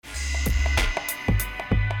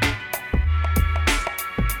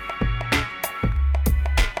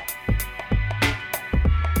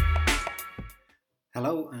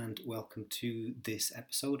and welcome to this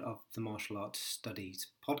episode of the Martial Arts Studies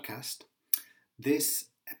podcast. This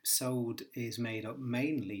episode is made up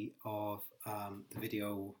mainly of the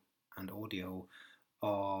video and audio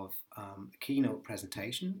of a keynote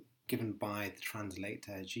presentation given by the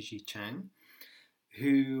translator Gigi Chang,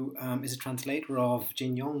 who is a translator of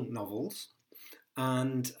Jin Yong novels,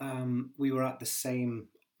 and we were at the same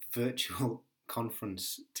virtual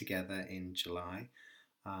conference together in July.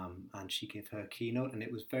 And she gave her keynote, and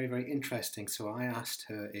it was very, very interesting. So I asked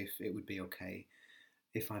her if it would be okay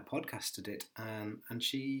if I podcasted it, and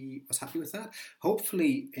she was happy with that.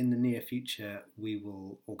 Hopefully, in the near future, we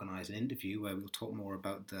will organise an interview where we'll talk more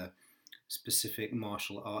about the specific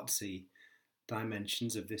martial artsy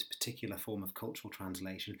dimensions of this particular form of cultural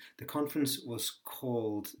translation. The conference was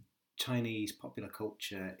called Chinese Popular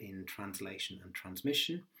Culture in Translation and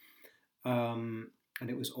Transmission. And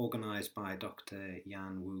it was organised by Dr.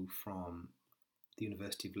 Yan Wu from the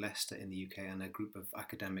University of Leicester in the UK and a group of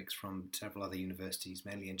academics from several other universities,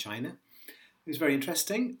 mainly in China. It was very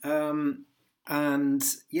interesting. So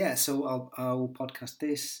I'll podcast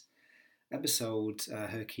this episode,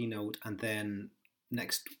 her keynote, and then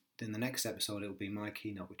in the next episode, it will be my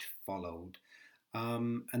keynote, which followed.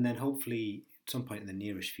 And then hopefully at some point in the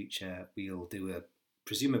nearest future, we'll do a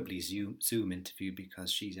presumably Zoom interview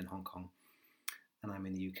because she's in Hong Kong and I'm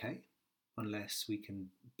in the UK, unless we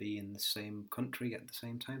can be in the same country at the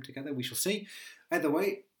same time together. We shall see. Either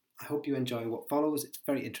way, I hope you enjoy what follows. It's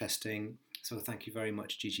very interesting. So thank you very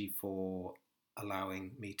much, Gigi, for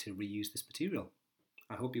allowing me to reuse this material.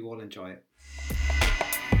 I hope you all enjoy it.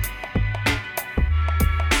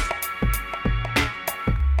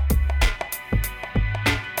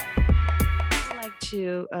 I'd like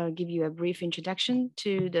to give you a brief introduction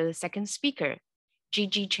to the second speaker,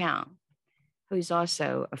 Gigi Chang, who is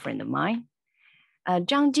also a friend of mine.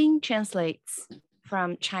 Zhang Jing translates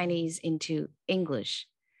from Chinese into English.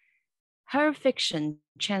 Her fiction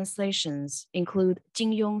translations include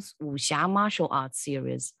Jin Yong's wuxia martial arts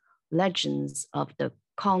series, Legends of the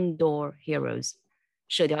Condor Heroes,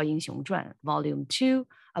 射雕英雄传, Volume 2,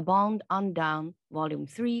 A Bond Undone, Volume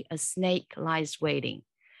 3, A Snake Lies Waiting,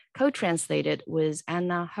 co-translated with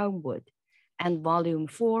Anna Homewood, and Volume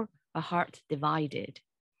 4, A Heart Divided,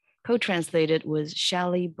 co-translated with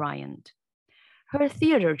Shelley Bryant. Her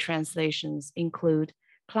theater translations include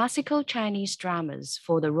classical Chinese dramas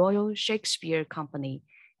for the Royal Shakespeare Company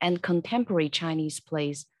and contemporary Chinese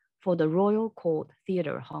plays for the Royal Court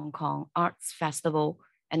Theatre Hong Kong Arts Festival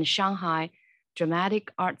and Shanghai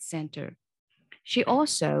Dramatic Arts Center. She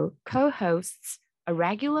also co-hosts a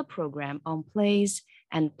regular program on plays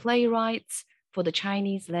and playwrights for the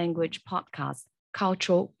Chinese language podcast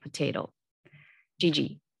Cultural Potato.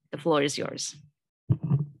 Gigi, the floor is yours.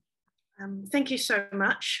 Thank you so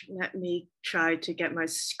much. Let me try to get my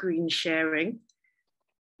screen sharing.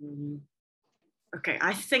 Okay,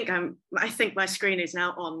 I think my screen is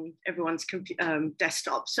now on everyone's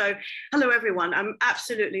desktop. So, hello everyone. I'm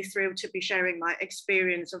absolutely thrilled to be sharing my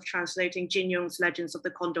experience of translating Jin Yong's Legends of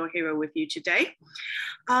the Condor Hero with you today.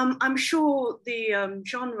 I'm sure the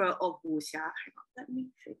genre of wuxia. Hang on, let me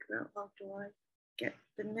figure out how do I get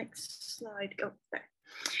the next slide. Go there.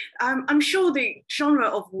 I'm sure the genre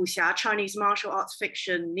of wuxia, Chinese martial arts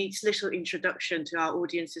fiction, needs little introduction to our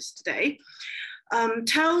audiences today.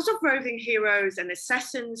 Tales of roving heroes and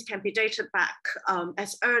assassins can be dated back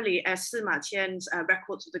as early as Sima Qian's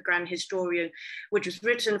Records of the Grand Historian, which was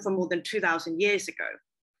written for more than 2,000 years ago.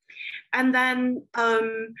 And then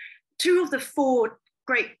two of the four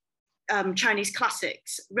great Chinese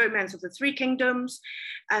classics, Romance of the Three Kingdoms,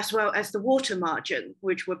 as well as The Water Margin,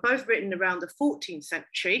 which were both written around the 14th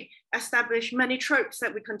century, established many tropes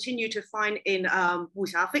that we continue to find in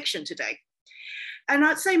wuxia fiction today. And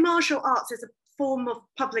I'd say martial arts as a form of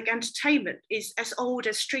public entertainment is as old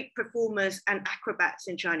as street performers and acrobats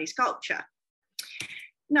in Chinese culture.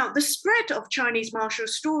 Now, the spread of Chinese martial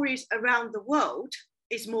stories around the world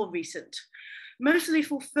is more recent, mostly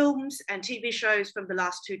for films and TV shows from the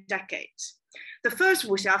last 2 decades. The first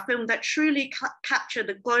wuxia film that truly captured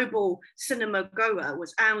the global cinema goer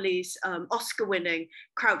was Ang Lee's Oscar-winning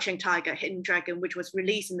Crouching Tiger, Hidden Dragon, which was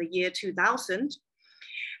released in the year 2000.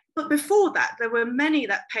 But before that, there were many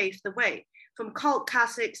that paved the way, from cult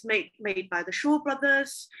classics made by the Shaw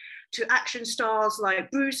brothers to action stars like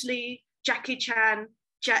Bruce Lee, Jackie Chan,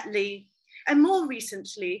 Jet Li, and more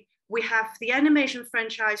recently, we have the animation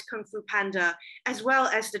franchise Kung Fu Panda, as well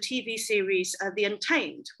as the TV series The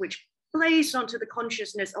Untamed, which blazed onto the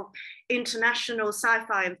consciousness of international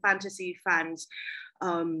sci-fi and fantasy fans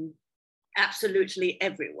absolutely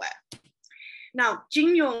everywhere. Now,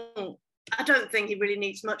 Jin Yong, I don't think he really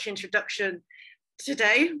needs much introduction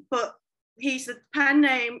today, but he's the pen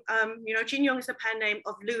name, Jin Yong is the pen name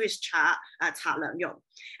of Louis Cha at Ca Leng Yong.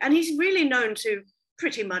 And he's really known to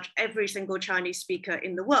pretty much every single Chinese speaker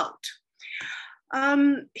in the world.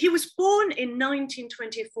 He was born in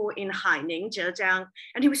 1924 in Haining, Zhejiang,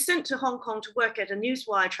 and he was sent to Hong Kong to work as a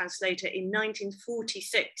newswire translator in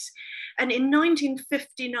 1946. And in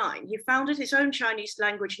 1959, he founded his own Chinese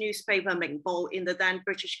language newspaper, Mingbo, in the then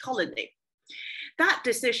British colony. That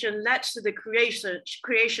decision led to the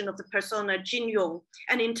creation of the persona Jin Yong,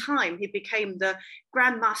 and in time, he became the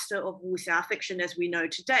grandmaster of wuxia fiction as we know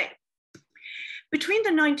today. Between the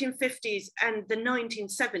 1950s and the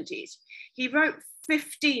 1970s, he wrote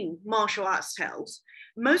 15 martial arts tales,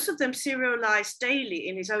 most of them serialized daily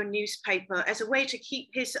in his own newspaper as a way to keep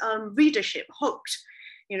his readership hooked,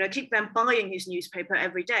 keep them buying his newspaper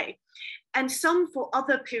every day, and some for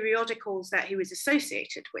other periodicals that he was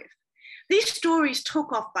associated with. These stories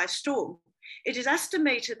took off by storm. It is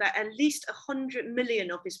estimated that at least 100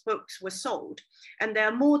 million of his books were sold, and there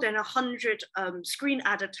are more than 100 screen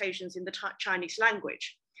adaptations in the Chinese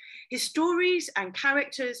language. His stories and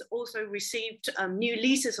characters also received new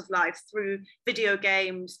leases of life through video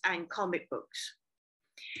games and comic books.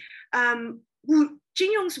 Jin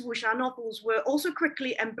Yong's wuxia novels were also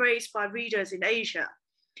quickly embraced by readers in Asia.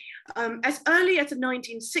 As early as the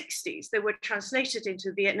 1960s, they were translated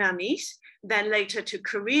into Vietnamese, then later to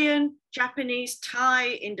Korean, Japanese,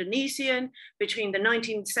 Thai, Indonesian between the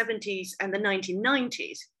 1970s and the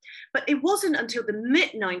 1990s. But it wasn't until the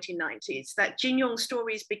mid-1990s that Jin Yong's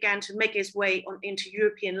stories began to make its way into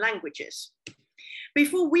European languages.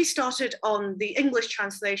 Before we started on the English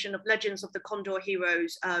translation of Legends of the Condor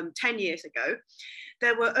Heroes 10 years ago,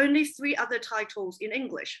 there were only 3 other titles in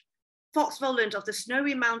English. Fox Volant of the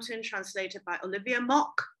Snowy Mountain, translated by Olivia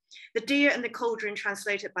Mock, The Deer and the Cauldron,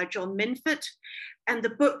 translated by John Minford, and The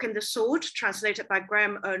Book and the Sword, translated by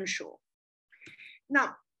Graham Earnshaw.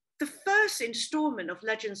 Now, the first installment of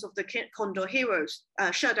Legends of the Condor Heroes,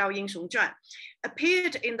 射雕英雄传,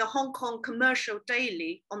 appeared in the Hong Kong Commercial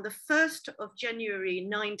Daily on the 1st of January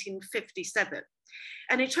 1957,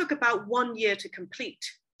 and it took about 1 year to complete.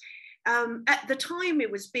 At the time it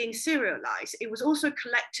was being serialized, it was also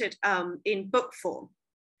collected in book form.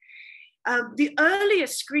 The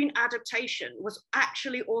earliest screen adaptation was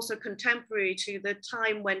actually also contemporary to the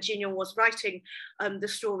time when Jin Yong was writing the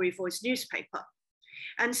story for his newspaper.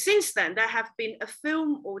 And since then, there have been a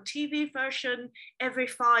film or TV version every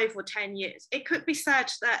 5 or 10 years. It could be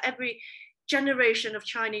said that every generation of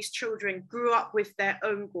Chinese children grew up with their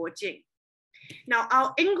own Guojing. Now,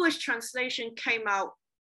 our English translation came out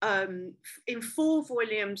in 4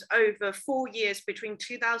 volumes over 4 years between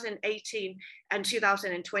 2018 and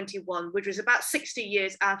 2021, which was about 60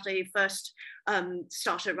 years after he first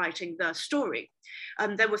started writing the story.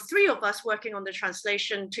 There were 3 of us working on the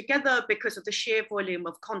translation together because of the sheer volume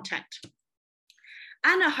of content.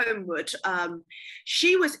 Anna Homewood,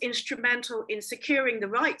 she was instrumental in securing the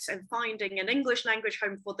rights and finding an English language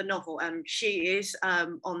home for the novel. She is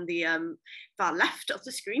on the far left of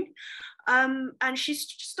the screen. And she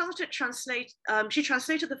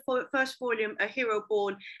translated the first volume, A Hero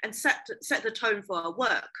Born, and set the tone for her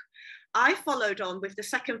work. I followed on with the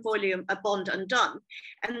second volume, A Bond Undone.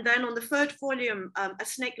 And then on the third volume, A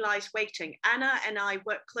Snake Lies Waiting, Anna and I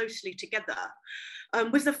worked closely together.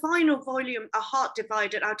 With the final volume, A Heart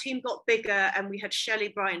Divided, our team got bigger and we had Shelley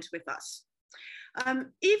Bryant with us.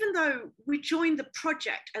 Even though we joined the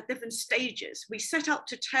project at different stages, we set out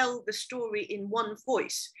to tell the story in one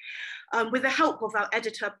voice with the help of our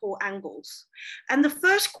editor, Paul Angles. And the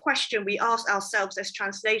first question we asked ourselves as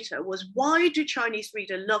translator was, why do Chinese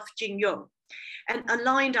readers love Jin Yong? And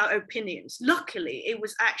aligned our opinions. Luckily, it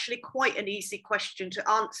was actually quite an easy question to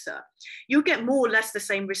answer. You'll get more or less the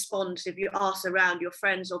same response if you ask around your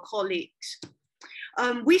friends or colleagues.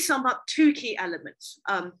 We sum up 2 key elements,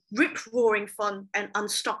 rip-roaring fun and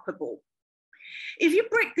unstoppable. If you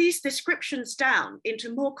break these descriptions down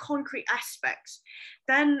into more concrete aspects,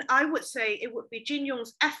 then I would say it would be Jin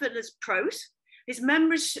Yong's effortless prose, his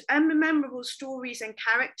memorable stories and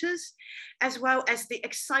characters, as well as the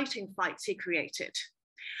exciting fights he created.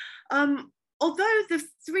 Although the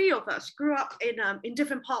 3 of us grew up in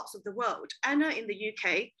different parts of the world, Anna in the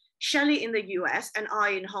UK, Shelley in the US, and I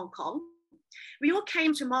in Hong Kong, we all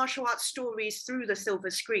came to martial arts stories through the silver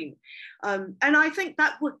screen. And I think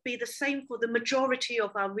that would be the same for the majority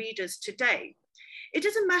of our readers today. It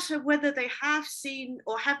doesn't matter whether they have seen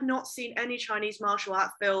or have not seen any Chinese martial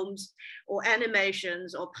art films or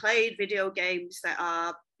animations or played video games that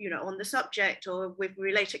are, on the subject or with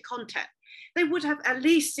related content, they would have at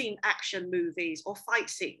least seen action movies or fight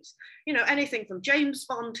scenes, anything from James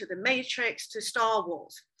Bond to The Matrix to Star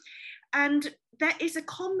Wars. And there is a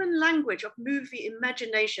common language of movie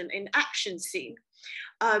imagination in action scene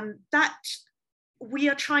that we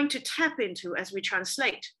are trying to tap into as we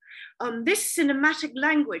translate. This cinematic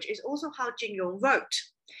language is also how Jin Yong wrote.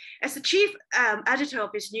 As the chief editor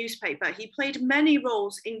of his newspaper, he played many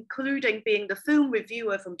roles, including being the film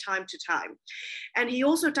reviewer from time to time. And he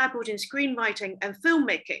also dabbled in screenwriting and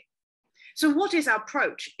filmmaking. So what is our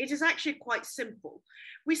approach? It is actually quite simple.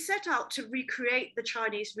 We set out to recreate the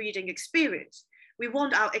Chinese reading experience. We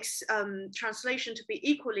want our translation to be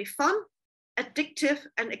equally fun, addictive,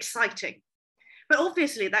 and exciting. But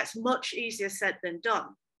obviously that's much easier said than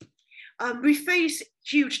done. We face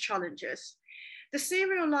huge challenges. The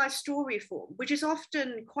serialized story form, which is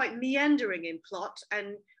often quite meandering in plot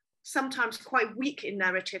and sometimes quite weak in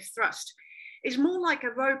narrative thrust, is more like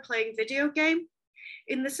a role-playing video game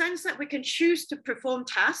in the sense that we can choose to perform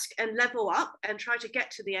tasks and level up and try to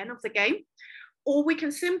get to the end of the game, or we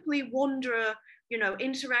can simply wander,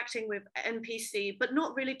 interacting with NPC, but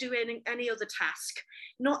not really doing any other task,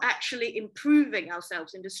 not actually improving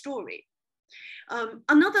ourselves in the story.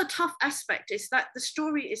 Another tough aspect is that the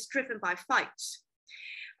story is driven by fights.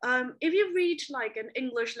 If you read like an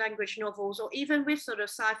English language novels or even with sort of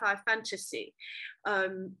sci-fi fantasy,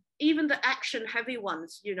 even the action heavy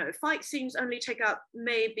ones, fight scenes only take up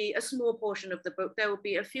maybe a small portion of the book. There will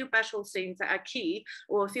be a few battle scenes that are key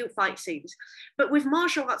or a few fight scenes. But with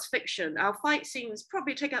martial arts fiction, our fight scenes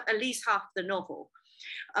probably take up at least half the novel.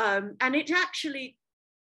 And it actually,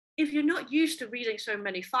 if you're not used to reading so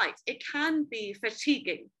many fights, it can be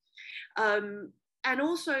fatiguing. And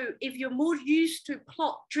also, if you're more used to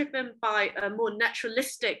plot driven by more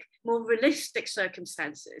naturalistic, more realistic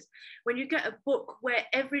circumstances, when you get a book where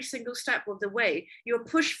every single step of the way you're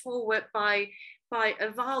pushed forward by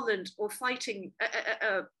a violent or fighting,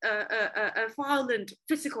 a violent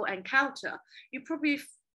physical encounter, you probably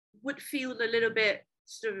would feel a little bit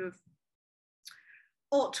sort of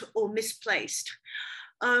odd or misplaced.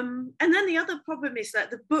 And then the other problem is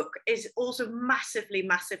that the book is also massively,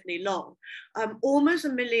 massively long, almost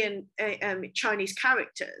 1 million Chinese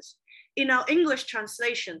characters. In our English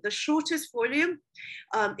translation, the shortest volume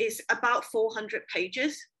is about 400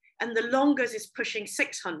 pages, and the longest is pushing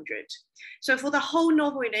 600. So for the whole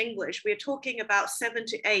novel in English, we're talking about 7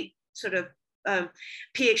 to 8 sort of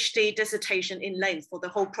PhD dissertation in length for the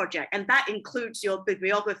whole project. And that includes your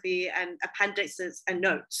bibliography and appendices and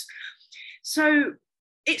notes. So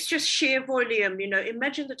it's just sheer volume,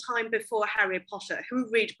 imagine the time before Harry Potter, who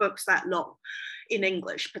read books that long in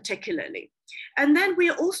English particularly. And then we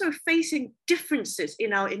are also facing differences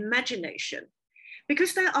in our imagination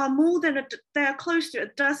because there are close to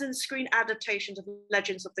a dozen screen adaptations of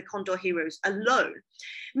Legends of the Condor Heroes alone,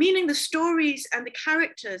 meaning the stories and the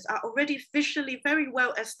characters are already visually very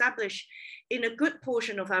well established in a good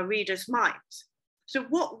portion of our readers' minds. So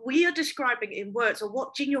what we are describing in words, or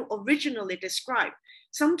what Jin Yong originally described,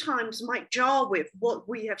 sometimes might jar with what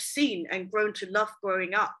we have seen and grown to love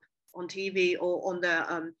growing up on TV or on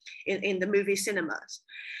the in the movie cinemas.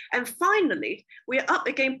 And finally, we are up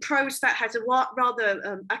against prose that has a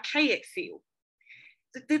rather archaic feel.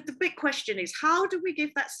 The big question is, how do we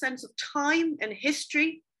give that sense of time and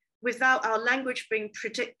history without our language being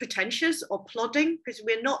pretentious or plodding? Because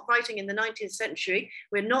we're not writing in the 19th century,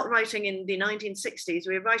 we're not writing in the 1960s,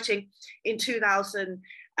 we're writing in 2000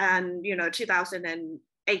 and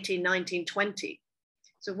 2018, 19, 20.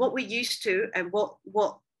 So what we're used to and what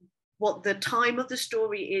the time of the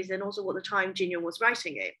story is, and also what the time Jin Yong was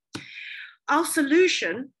writing it. Our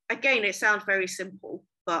solution, again, it sounds very simple,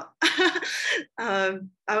 but I'll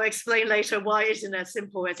explain later why it isn't as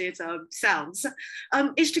simple as it sounds,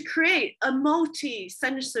 is to create a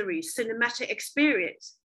multi-sensory cinematic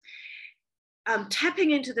experience,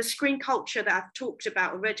 tapping into the screen culture that I've talked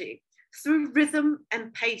about already, through rhythm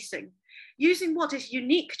and pacing, using what is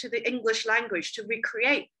unique to the English language to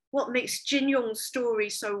recreate what makes Jin Yong's story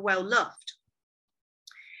so well loved.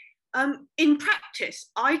 In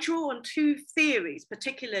practice, I draw on two theories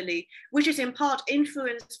particularly, which is in part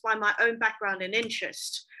influenced by my own background and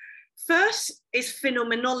interest. First is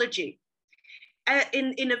phenomenology,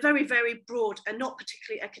 in a very, very broad and not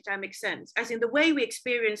particularly academic sense, as in the way we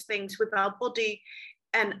experience things with our body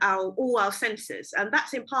and all our senses. And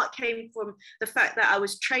that's in part came from the fact that I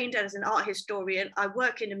was trained as an art historian. I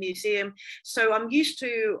work in a museum, so I'm used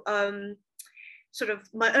to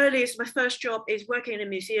my first job is working in a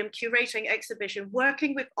museum, curating exhibition,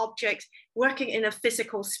 working with objects, working in a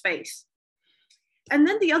physical space. And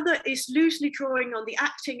then the other is loosely drawing on the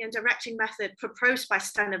acting and directing method proposed by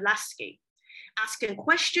Stanislavski, asking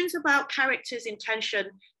questions about characters'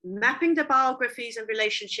 intention, mapping the biographies and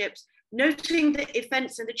relationships, noting the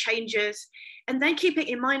events and the changes, and then keeping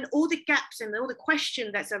in mind all the gaps and all the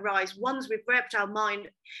questions that arise once we've wrapped our mind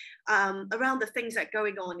around the things that are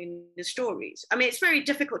going on in the stories. I mean, it's very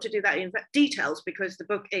difficult to do that in details because the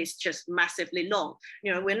book is just massively long.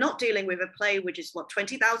 You know, we're not dealing with a play which is what,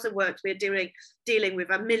 20,000 words. We're dealing with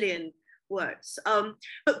 1 million words.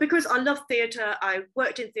 But because I love theatre, I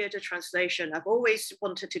worked in theatre translation. I've always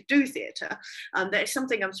wanted to do theatre. That is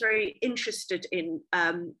something I'm very interested in,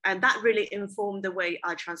 and that really informed the way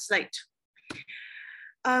I translate.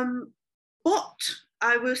 But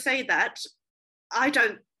I will say that I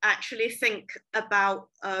don't actually think about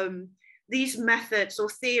these methods or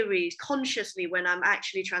theories consciously when I'm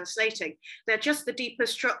actually translating. They're just the deeper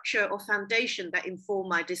structure or foundation that inform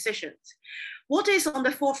my decisions. What is on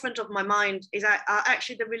the forefront of my mind is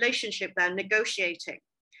actually the relationship that I'm negotiating.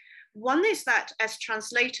 One is that as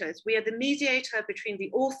translators, we are the mediator between the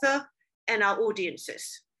author and our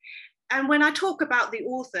audiences. And when I talk about the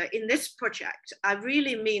author in this project, I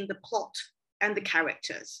really mean the plot and the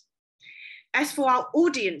characters. As for our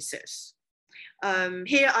audiences,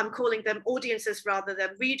 here I'm calling them audiences rather than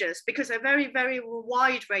readers because they're very, very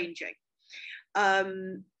wide-ranging.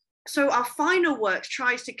 So our final work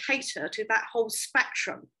tries to cater to that whole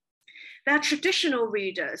spectrum. There are traditional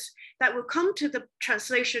readers that will come to the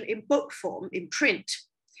translation in book form, in print,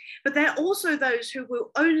 but there are also those who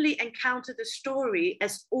will only encounter the story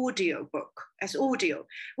as audio,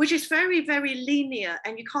 which is very, very linear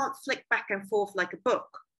and you can't flick back and forth like a book.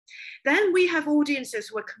 Then we have audiences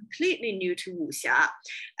who are completely new to wuxia.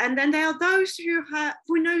 And then there are those who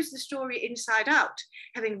knows the story inside out,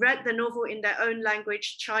 having read the novel in their own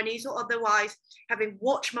language, Chinese or otherwise, having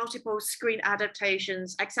watched multiple screen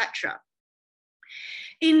adaptations, etc.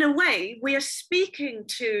 In a way, we are speaking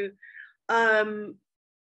to,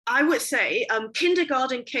 I would say,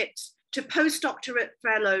 kindergarten kids to postdoctorate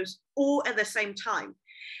fellows all at the same time.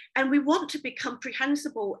 And we want to be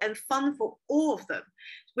comprehensible and fun for all of them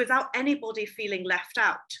without anybody feeling left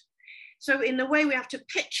out. So in a way, we have to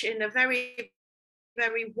pitch in a very,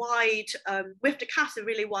 very wide, we have to cast a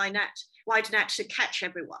really wide net to catch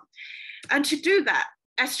everyone. And to do that,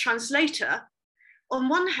 as translator, on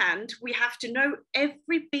one hand, we have to know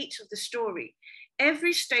every beat of the story,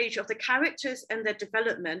 every stage of the characters and their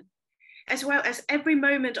development, as well as every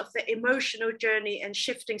moment of the emotional journey and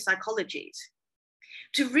shifting psychologies.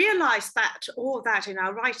 To realize that, all that in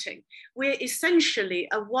our writing, we're essentially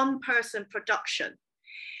a one-person production,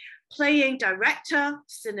 playing director,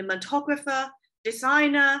 cinematographer,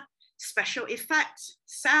 designer, special effects,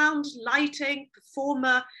 sound, lighting,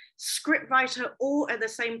 performer, scriptwriter, all at the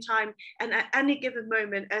same time, and at any given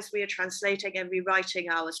moment as we are translating and rewriting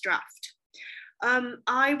our draft.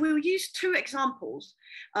 I will use 2 examples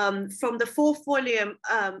from the 4th volume,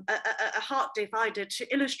 A Heart Divided,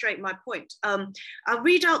 to illustrate my point. I'll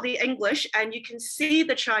read out the English and you can see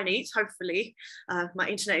the Chinese, hopefully. My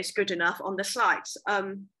internet is good enough on the slides.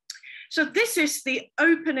 So this is the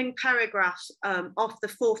opening paragraphs of the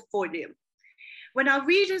 4th volume. When our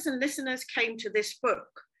readers and listeners came to this book,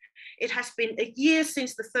 it has been a year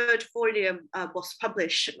since the 3rd volume was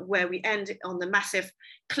published, where we end on the massive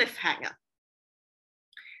cliffhanger.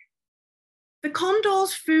 The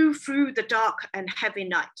condors flew through the dark and heavy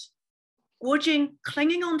night. Guo Jing,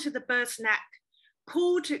 clinging onto the bird's neck,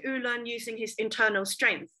 called to Ulan using his internal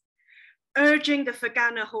strength, urging the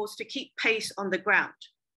Fergana horse to keep pace on the ground.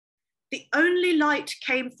 The only light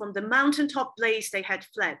came from the mountaintop blaze they had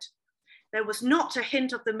fled. There was not a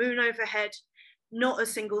hint of the moon overhead, not a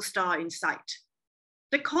single star in sight.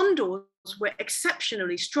 The condors were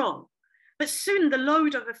exceptionally strong, but soon the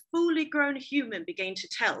load of a fully grown human began to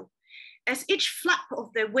tell. As each flap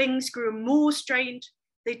of their wings grew more strained,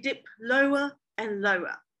 they dipped lower and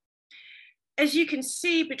lower. As you can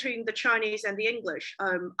see between the Chinese and the English,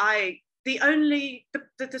 the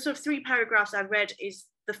sort of 3 paragraphs I read is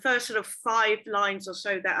the first sort of 5 lines or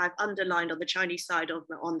so that I've underlined on the Chinese side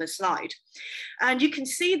on the slide. And you can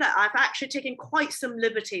see that I've actually taken quite some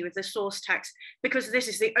liberty with the source text because this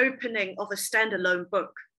is the opening of a standalone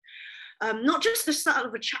book. Not just the start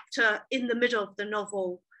of a chapter in the middle of the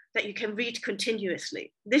novel that you can read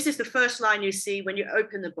continuously. This is the first line you see when you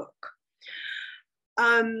open the book.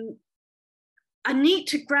 I need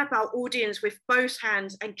to grab our audience with both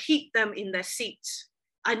hands and keep them in their seats.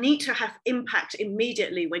 I need to have impact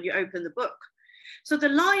immediately when you open the book. So the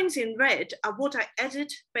lines in red are what I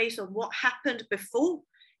edit based on what happened before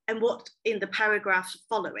and what in the paragraphs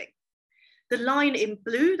following. The line in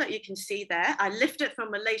blue that you can see there, I lifted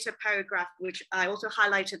from a later paragraph, which I also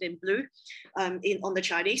highlighted in blue on the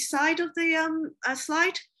Chinese side of the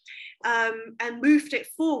slide, and moved it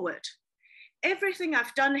forward. Everything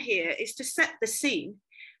I've done here is to set the scene,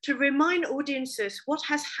 to remind audiences what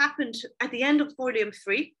has happened at the end of volume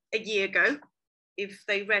 3 a year ago, if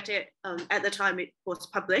they read it at the time it was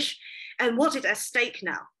published, and what is at stake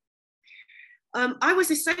now. I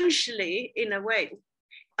was essentially, in a way,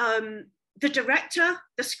 the director,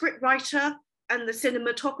 the scriptwriter, and the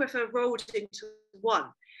cinematographer rolled into one.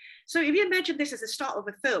 So if you imagine this as the start of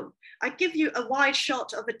a film, I give you a wide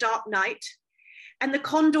shot of a dark night and the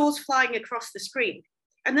condors flying across the screen.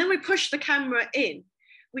 And then we push the camera in.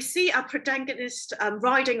 We see our protagonist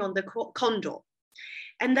riding on the condor.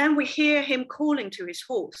 And then we hear him calling to his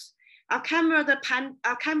horse. Our camera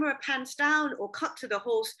pans down or cut to the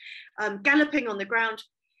horse galloping on the ground.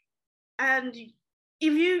 And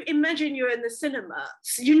if you imagine you're in the cinema,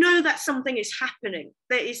 you know that something is happening.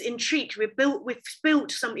 There is intrigue. We've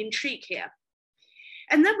built some intrigue here.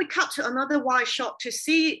 And then we cut to another wide shot to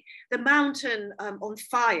see the mountain on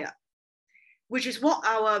fire, which is what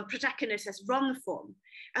our protagonist has run from.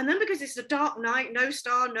 And then because it's a dark night, no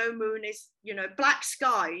star, no moon, it's, black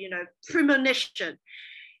sky, premonition,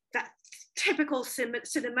 that typical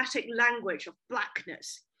cinematic language of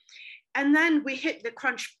blackness. And then we hit the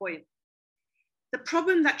crunch point. The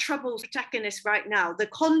problem that troubles protagonists right now, the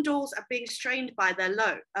condors are being strained by their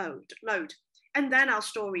load. And then our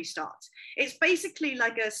story starts. It's basically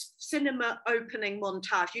like a cinema opening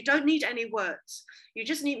montage. You don't need any words. You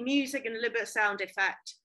just need music and a little bit of sound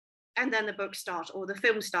effect. And then the book starts or the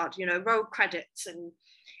film starts, roll credits.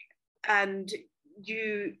 And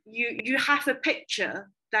you have a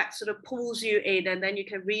picture that sort of pulls you in, and then you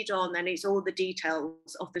can read on, and it's all the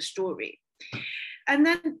details of the story. And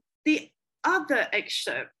then the other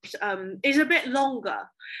excerpt is a bit longer,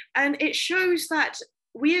 and it shows that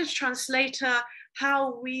we as translator,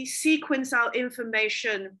 how we sequence our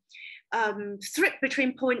information, thread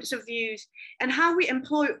between points of views, and how we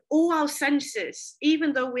employ all our senses,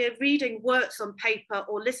 even though we're reading words on paper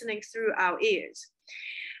or listening through our ears.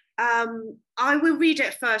 I will read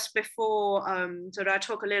it first before I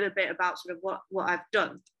talk a little bit about sort of what I've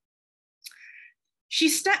done. She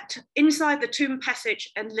stepped inside the tomb passage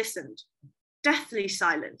and listened. Deathly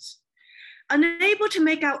silence. Unable to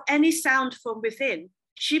make out any sound from within,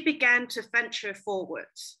 she began to venture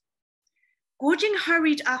forwards. Guo Jing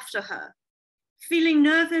hurried after her, feeling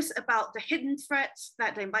nervous about the hidden threats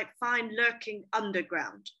that they might find lurking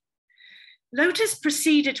underground. Lotus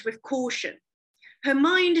proceeded with caution, her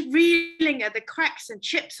mind reeling at the cracks and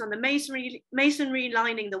chips on the masonry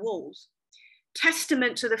lining the walls,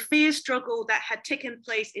 testament to the fierce struggle that had taken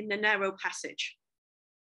place in the narrow passage.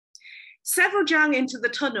 Several jang into the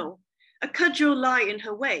tunnel, a cudgel lay in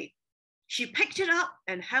her way. She picked it up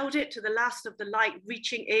and held it to the last of the light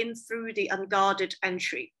reaching in through the unguarded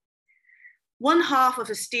entry. One half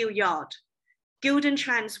of a steel yard, Gildan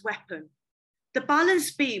Tran's weapon. The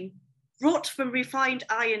balance beam, wrought from refined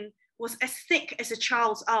iron, was as thick as a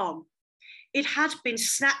child's arm. It had been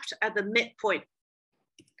snapped at the midpoint.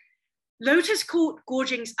 Lotus caught Guo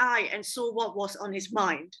Jing's eye and saw what was on his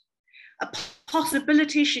mind, a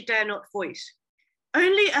possibility she dare not voice.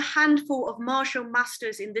 Only a handful of martial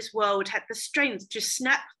masters in this world had the strength to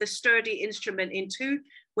snap the sturdy instrument in two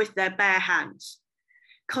with their bare hands.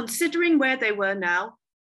 Considering where they were now,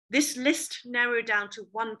 this list narrowed down to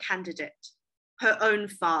one candidate, her own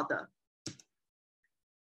father.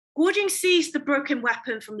 Guo Jing seized the broken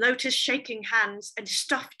weapon from Lotus' shaking hands and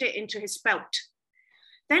stuffed it into his belt.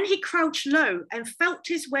 Then he crouched low and felt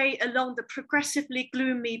his way along the progressively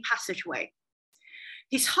gloomy passageway.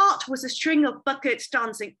 His heart was a string of buckets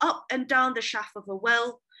dancing up and down the shaft of a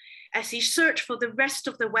well as he searched for the rest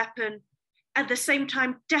of the weapon, at the same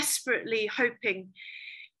time desperately hoping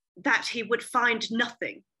that he would find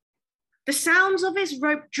nothing. The sounds of his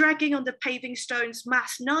rope dragging on the paving stones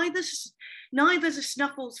masked neither the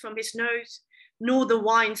snuffles from his nose nor the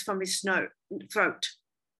whines from his throat.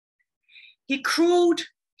 He crawled,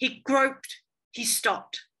 he groped, he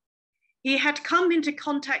stopped. He had come into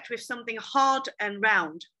contact with something hard and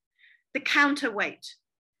round, the counterweight,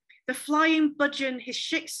 the flying bludgeon his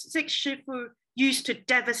six shifu used to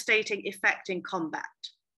devastating effect in combat.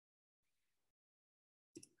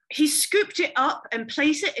 He scooped it up and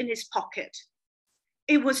placed it in his pocket.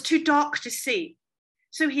 It was too dark to see,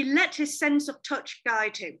 so he let his sense of touch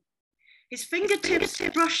guide him. His fingertips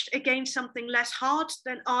brushed against something less hard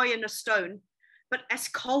than iron or stone, but as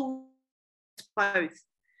cold as both.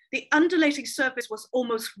 The undulating surface was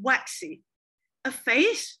almost waxy. A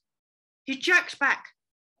face? He jerked back.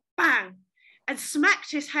 Bang! and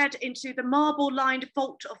smacked his head into the marble-lined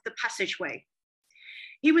vault of the passageway.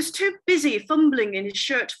 He was too busy fumbling in his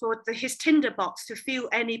shirt for his tinderbox to feel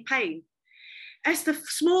any pain. As the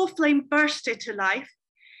small flame burst into life,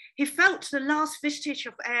 he felt the last vestige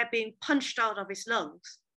of air being punched out of his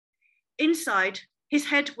lungs. Inside, his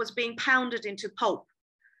head was being pounded into pulp.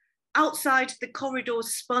 Outside, the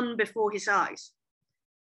corridors spun before his eyes.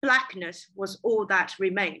 Blackness was all that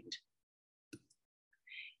remained.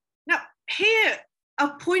 Now, here,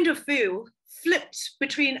 our point of view flipped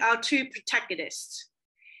between our two protagonists,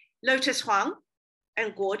 Lotus Huang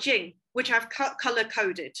and Guo Jing, which I've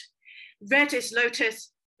color-coded. Red is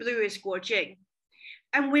Lotus, blue is Guo Jing.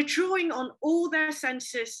 And we're drawing on all their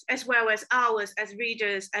senses as well as ours as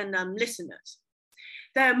readers and listeners.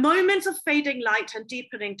 There are moments of fading light and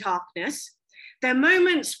deepening darkness. There are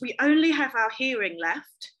moments we only have our hearing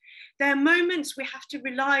left. There are moments we have to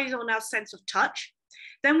rely on our sense of touch.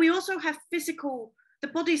 Then we also have the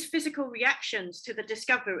body's physical reactions to the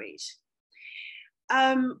discoveries.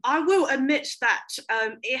 I will admit that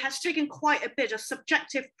it has taken quite a bit of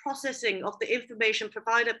subjective processing of the information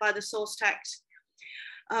provided by the source text,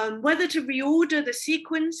 whether to reorder the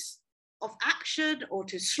sequence of action or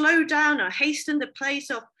to slow down or hasten the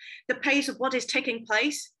pace of what is taking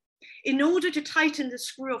place in order to tighten the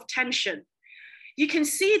screw of tension. You can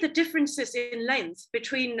see the differences in length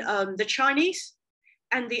between the Chinese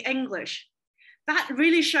and the English. That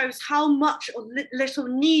really shows how much or little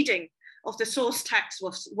kneading of the source text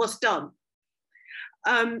was done.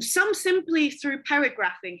 Some simply through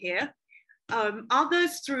paragraphing here,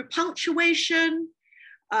 others through punctuation,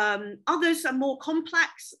 others are more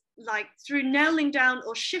complex, like through nailing down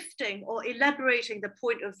or shifting or elaborating the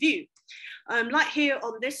point of view. Like here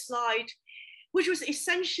on this slide, which was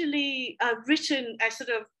essentially written as sort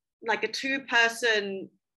of like a two-person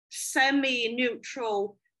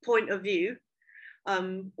semi-neutral point of view.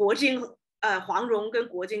 国境黄蓉跟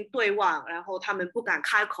国境对望，然后他们不敢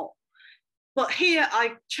开口。But here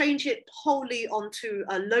I change it wholly onto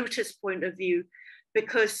a Lotus point of view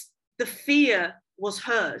because the fear was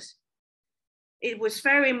hers. It was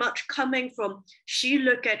very much coming from, she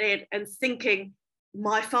looked at it and thinking,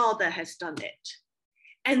 my father has done it.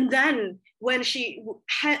 And then when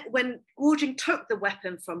Guo Jing took the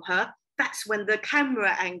weapon from her, that's when the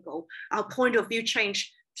camera angle, our point of view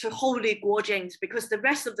changed to wholly Guo Jing's because the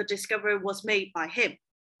rest of the discovery was made by him.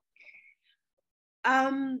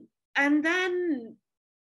 And then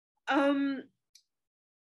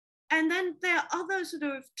there are other sort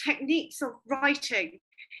of techniques of writing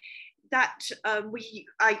that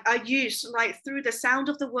I use, like through the sound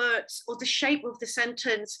of the words or the shape of the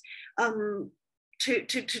sentence,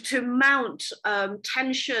 to mount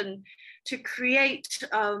tension, to create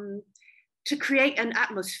an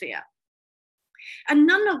atmosphere. And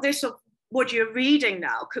none of this of what you're reading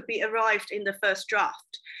now could be arrived in the first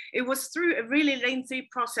draft. It was through a really lengthy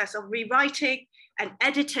process of rewriting and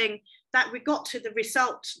editing that we got to the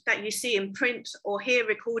result that you see in print or here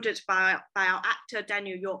recorded by our actor,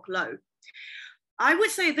 Daniel York Low. I would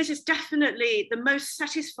say this is definitely the most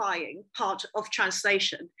satisfying part of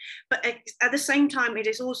translation, but at the same time, it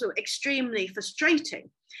is also extremely frustrating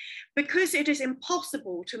because it is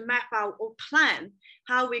impossible to map out or plan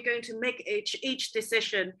how we're going to make each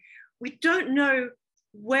decision. We don't know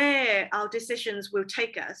where our decisions will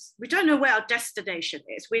take us. We don't know where our destination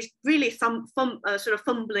is. We're really sort of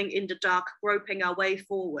fumbling in the dark, groping our way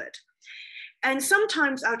forward. And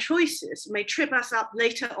sometimes our choices may trip us up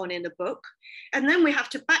later on in the book. And then we have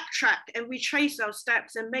to backtrack and retrace our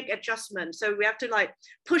steps and make adjustments. So we have to like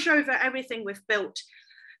push over everything we've built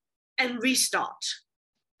and restart.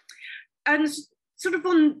 And sort of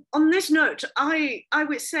on this note, I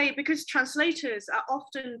would say, because translators are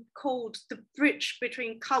often called the bridge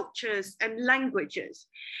between cultures and languages.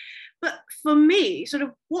 But for me, sort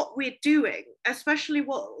of what we're doing, especially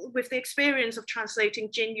with the experience of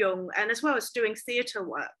translating Jin Yong and as well as doing theatre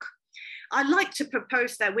work, I like to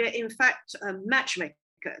propose that we're in fact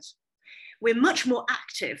matchmakers. We're much more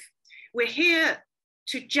active. We're here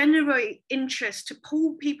to generate interest, to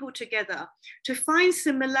pull people together, to find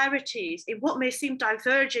similarities in what may seem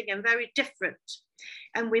diverging and very different.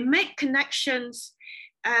 And we make connections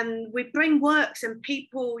and we bring works and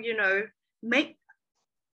people, you know,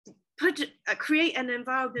 create an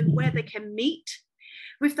environment where they can meet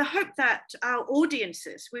with the hope that our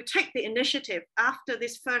audiences will take the initiative after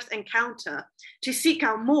this first encounter to seek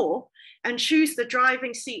out more and choose the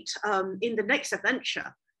driving seat in the next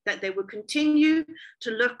adventure, that they will continue to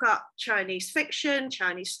look up Chinese fiction,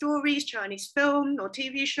 Chinese stories, Chinese film or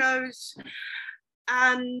TV shows.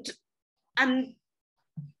 And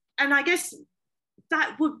I guess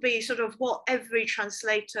that would be sort of what every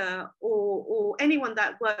translator or anyone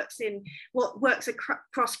that works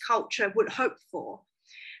across culture would hope for.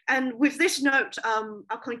 And with this note, I'll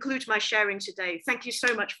conclude my sharing today. Thank you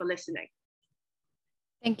so much for listening.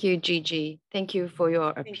 Thank you, Gigi. Thank you for your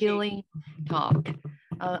appealing talk.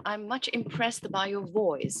 I'm much impressed by your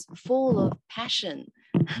voice, full of passion,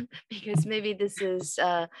 because maybe this is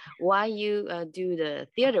why you do the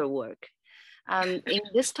theater work. In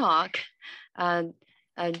this talk,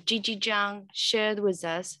 Gigi Zhang shared with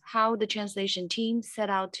us how the translation team set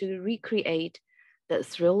out to recreate the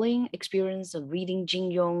thrilling experience of reading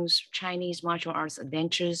Jin Yong's Chinese martial arts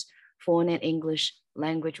adventures, foreign and English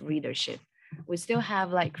language readership. We still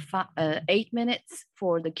have like 8 minutes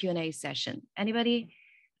for the Q&A session. Anybody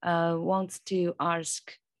wants to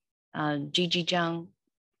ask Gigi Zhang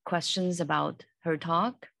questions about her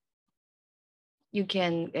talk? You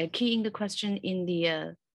can key in the question in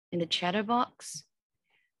the chatter box.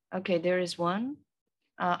 Okay, there is one.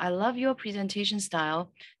 I love your presentation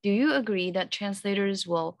style. Do you agree that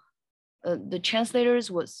the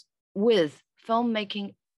translators with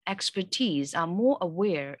filmmaking expertise are more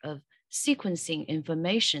aware of sequencing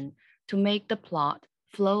information to make the plot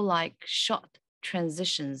flow like shot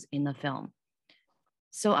transitions in a film?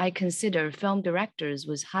 So I consider film directors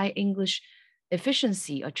with high English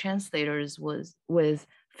efficiency or translators with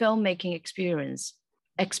filmmaking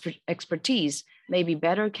expertise may be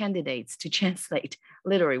better candidates to translate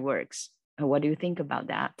literary works. What do you think about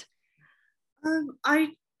that? I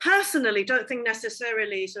personally don't think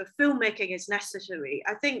necessarily sort of filmmaking is necessary.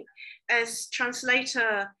 I think as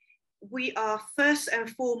translator, we are first and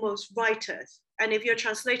foremost writers. And if you're a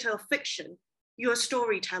translator of fiction, you're a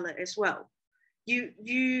storyteller as well. You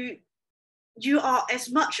are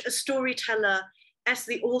as much a storyteller as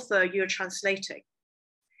the author you're translating.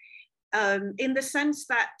 In the sense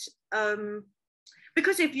that,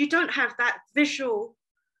 because if you don't have that visual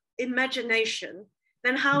imagination,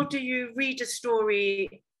 then how do you read a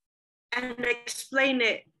story and explain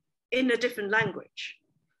it in a different language?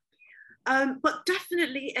 But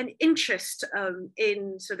definitely an interest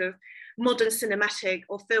in sort of modern cinematic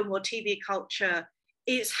or film or TV culture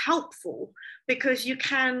is helpful, because you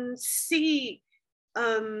can see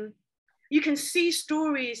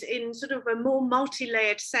stories in sort of a more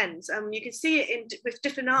multi-layered sense. You can see it with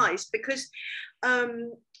different eyes, because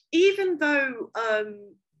even though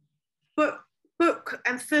book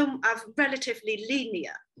and film are relatively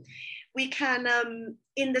linear, we can,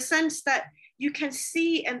 in the sense that you can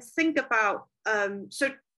see and think about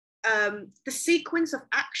the sequence of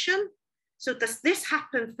action. So does this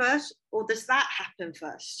happen first, or does that happen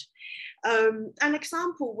first? An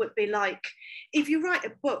example would be like, if you write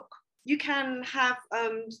a book, you can have,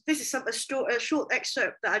 this is a short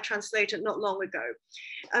excerpt that I translated not long ago.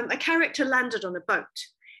 A character landed on a boat,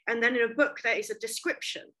 and then in a book there is a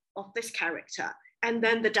description of this character, and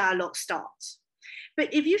then the dialogue starts.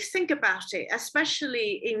 But if you think about it,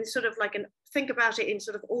 especially in sort of like think about it in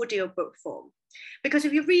sort of audiobook form, because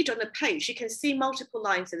if you read on a page, you can see multiple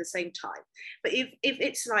lines at the same time. But if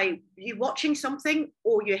it's like you're watching something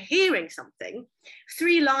or you're hearing something,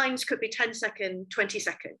 3 lines could be 10 seconds, 20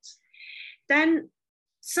 seconds. Then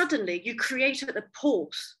suddenly you created a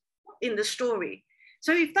pause in the story.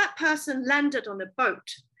 So if that person landed on a boat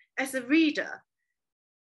as a reader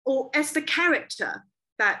or as the character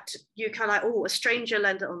that you kind of like, oh, a stranger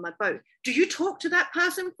landed on my boat, do you talk to that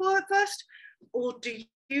person first? Or do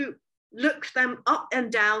you look them up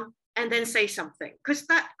and down and then say something? Because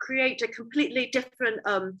that creates a completely different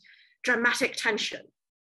dramatic tension.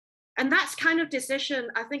 And that's kind of decision,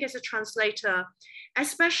 I think, as a translator,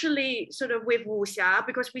 especially sort of with wuxia,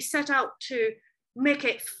 because we set out to make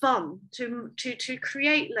it fun, to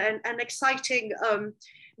create an exciting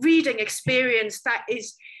reading experience that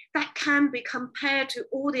can be compared to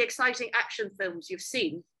all the exciting action films you've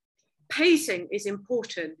seen. Pacing is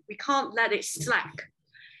important. We can't let it slack.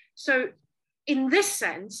 So in this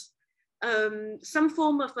sense, some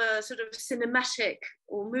form of a sort of cinematic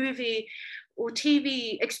or movie or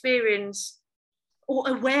TV experience or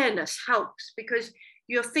awareness helps, because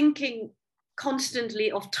you're thinking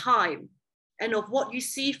constantly of time and of what you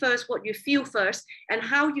see first, what you feel first, and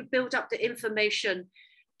how you build up the information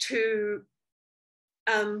to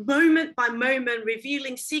moment by moment,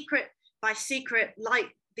 revealing secret by secret,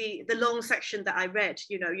 like the long section that I read.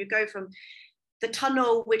 You know, you go from the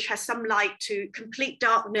tunnel, which has some light, to complete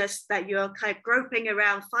darkness that you're kind of groping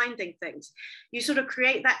around, finding things. You sort of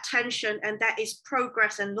create that tension, and that is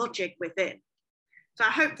progress and logic within. So I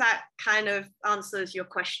hope that kind of answers your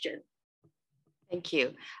question. Thank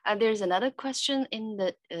you. There's another question in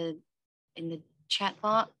the chat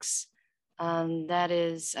box. That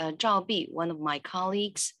is Zhao Bi, one of my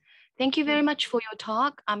colleagues. Thank you very much for your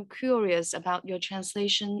talk. I'm curious about your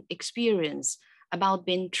translation experience, about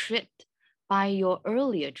being tripped by your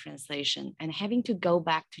earlier translation and having to go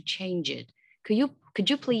back to change it. Could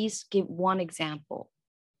you please give one example?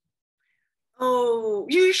 Oh,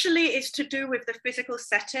 usually it's to do with the physical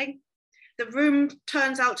setting. The room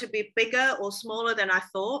turns out to be bigger or smaller than I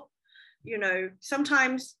thought. You know,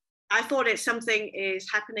 sometimes I thought it's something is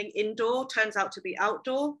happening indoor, turns out to be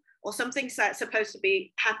outdoor, or something that's supposed to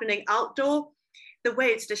be happening outdoor. The way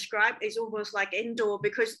it's described is almost like indoor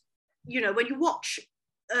because, you know, when you watch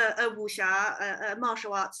a wuxia, a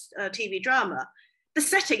martial arts TV drama, the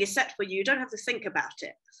setting is set for you. You don't have to think about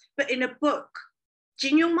it. But in a book,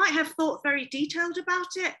 Jin Yong might have thought very detailed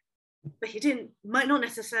about it, but he might not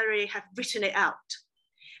necessarily have written it out.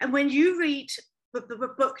 And when you read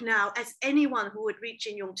the book now, as anyone who would read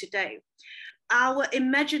Jin Yong today, our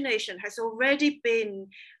imagination has already been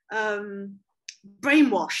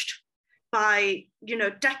brainwashed by, you know,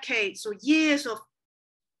 decades or years of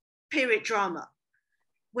period drama.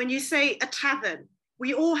 When you say a tavern,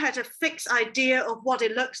 we all had a fixed idea of what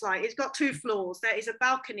it looks like. It's got 2 floors. There is a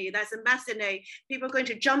balcony. There's a mezzanine. People are going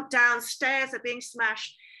to jump down. Stairs are being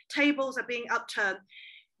smashed. Tables are being upturned.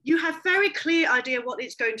 You have very clear idea what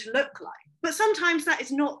it's going to look like. But sometimes that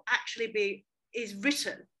is not actually is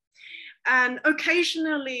written. And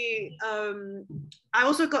occasionally, I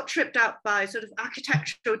also got tripped out by sort of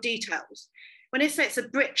architectural details. When it says a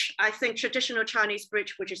bridge, I think traditional Chinese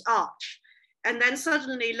bridge, which is arch. And then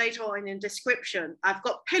suddenly later on in description, I've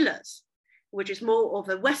got pillars, which is more of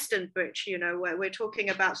a Western bridge, you know, where we're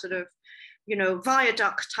talking about sort of, you know,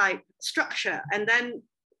 viaduct type structure. And then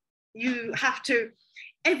you have to,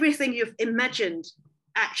 everything you've imagined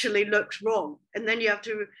actually looks wrong. And then you have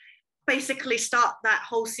to basically start that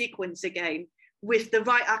whole sequence again with the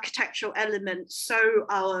right architectural elements so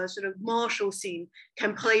our sort of martial scene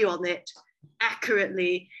can play on it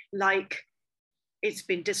accurately like it's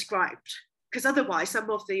been described. Because otherwise some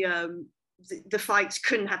of the fights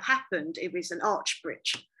couldn't have happened if it's an arch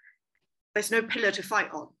bridge. There's no pillar to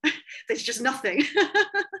fight on. There's just nothing.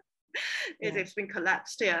 It's been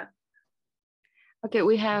collapsed, yeah. Okay,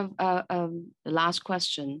 we have the last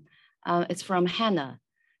question. It's from Hannah.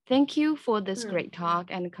 Thank you for this great talk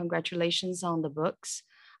and congratulations on the books.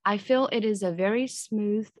 I feel it is a very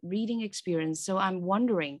smooth reading experience. So I'm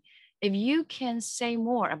wondering if you can say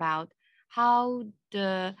more about how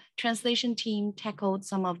the translation team tackled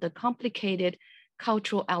some of the complicated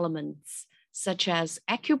cultural elements, such as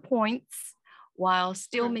acupoints, while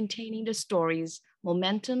still maintaining the story's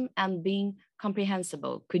momentum and being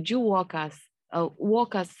comprehensible. Could you walk us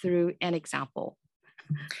through an example?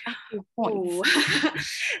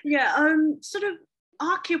 Yeah, sort of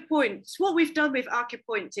acupoints. What we've done with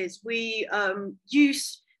acupoints is we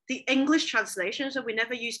use the English translation, so we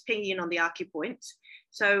never use pinyin on the acupoints.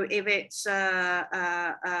 So if it's, let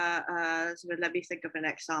me think of an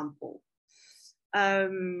example.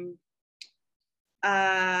 I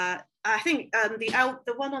think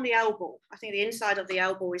the one on the elbow, I think the inside of the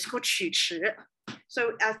elbow is called 曲池.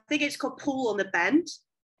 So I think it's called pull on the bend.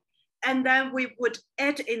 And then we would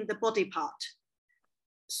add in the body part.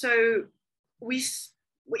 So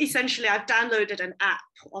essentially I've downloaded an app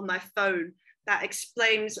on my phone that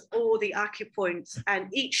explains all the acupoints,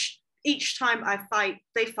 and each time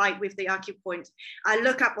they fight with the acupoints, I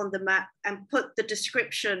look up on the map and put the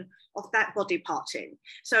description of that body part in.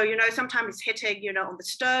 So, you know, sometimes it's hitting, you know, on the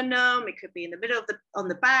sternum, it could be in the middle of on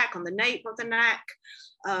the back, on the nape of the neck,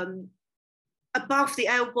 above the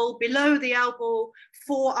elbow, below the elbow,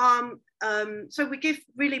 forearm. So we give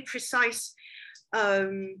really precise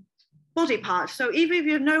body parts. So even if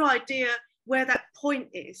you have no idea where that point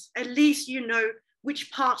is, at least you know which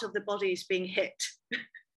part of the body is being hit.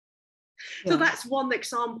 So that's one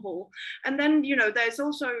example. And then, you know, there's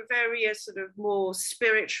also various sort of more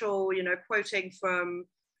spiritual, you know, quoting from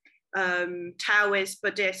Taoist,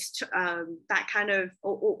 Buddhist, that kind of,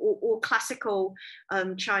 or classical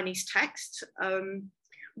Chinese text.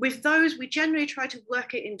 With those, we generally try to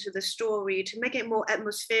work it into the story to make it more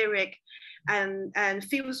atmospheric and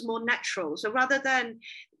feels more natural. So rather than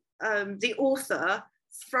the author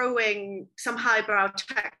throwing some highbrow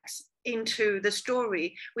text into the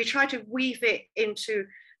story, we try to weave it into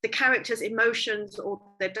the characters' emotions or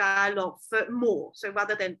their dialogue for more. So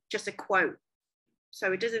rather than just a quote.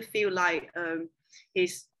 So it doesn't feel like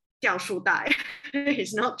he's 掉书袋.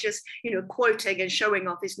 He's not just, you know, quoting and showing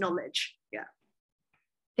off his knowledge. Yeah.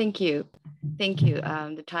 Thank you. Thank you.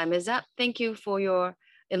 The time is up. Thank you for your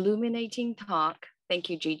illuminating talk. Thank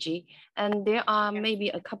you, Gigi. And there are maybe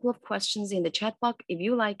a couple of questions in the chat box. If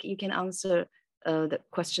you like, you can answer the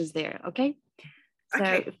questions there, okay? So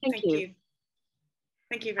okay, thank you.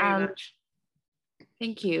 Thank you very much.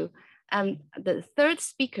 Thank you. The third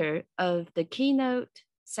speaker of the keynote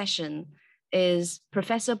session is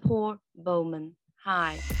Professor Paul Bowman.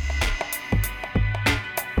 Hi.